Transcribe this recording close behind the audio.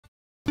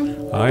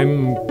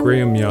I'm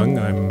Graham Young.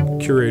 I'm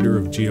Curator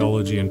of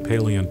Geology and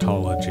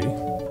Paleontology.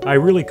 I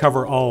really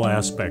cover all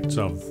aspects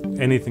of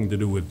anything to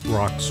do with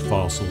rocks,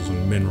 fossils,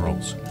 and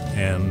minerals.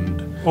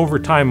 And over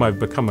time I've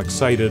become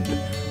excited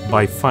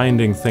by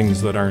finding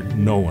things that aren't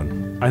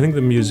known. I think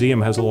the museum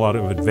has a lot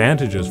of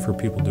advantages for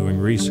people doing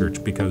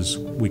research because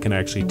we can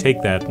actually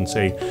take that and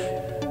say,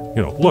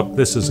 you know, look,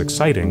 this is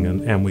exciting,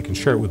 and we can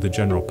share it with the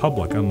general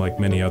public, unlike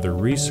many other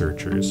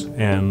researchers.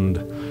 And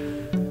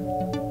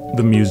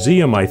the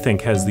museum, I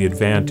think, has the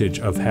advantage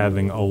of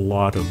having a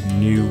lot of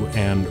new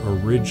and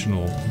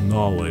original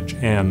knowledge.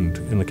 And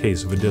in the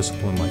case of a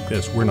discipline like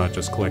this, we're not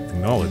just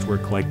collecting knowledge, we're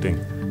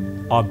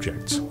collecting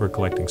objects, we're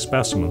collecting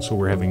specimens, so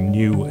we're having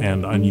new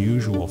and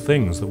unusual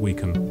things that we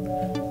can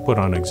put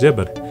on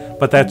exhibit.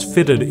 But that's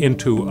fitted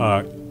into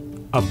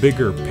a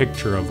bigger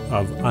picture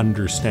of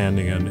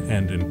understanding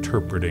and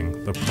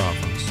interpreting the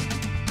province.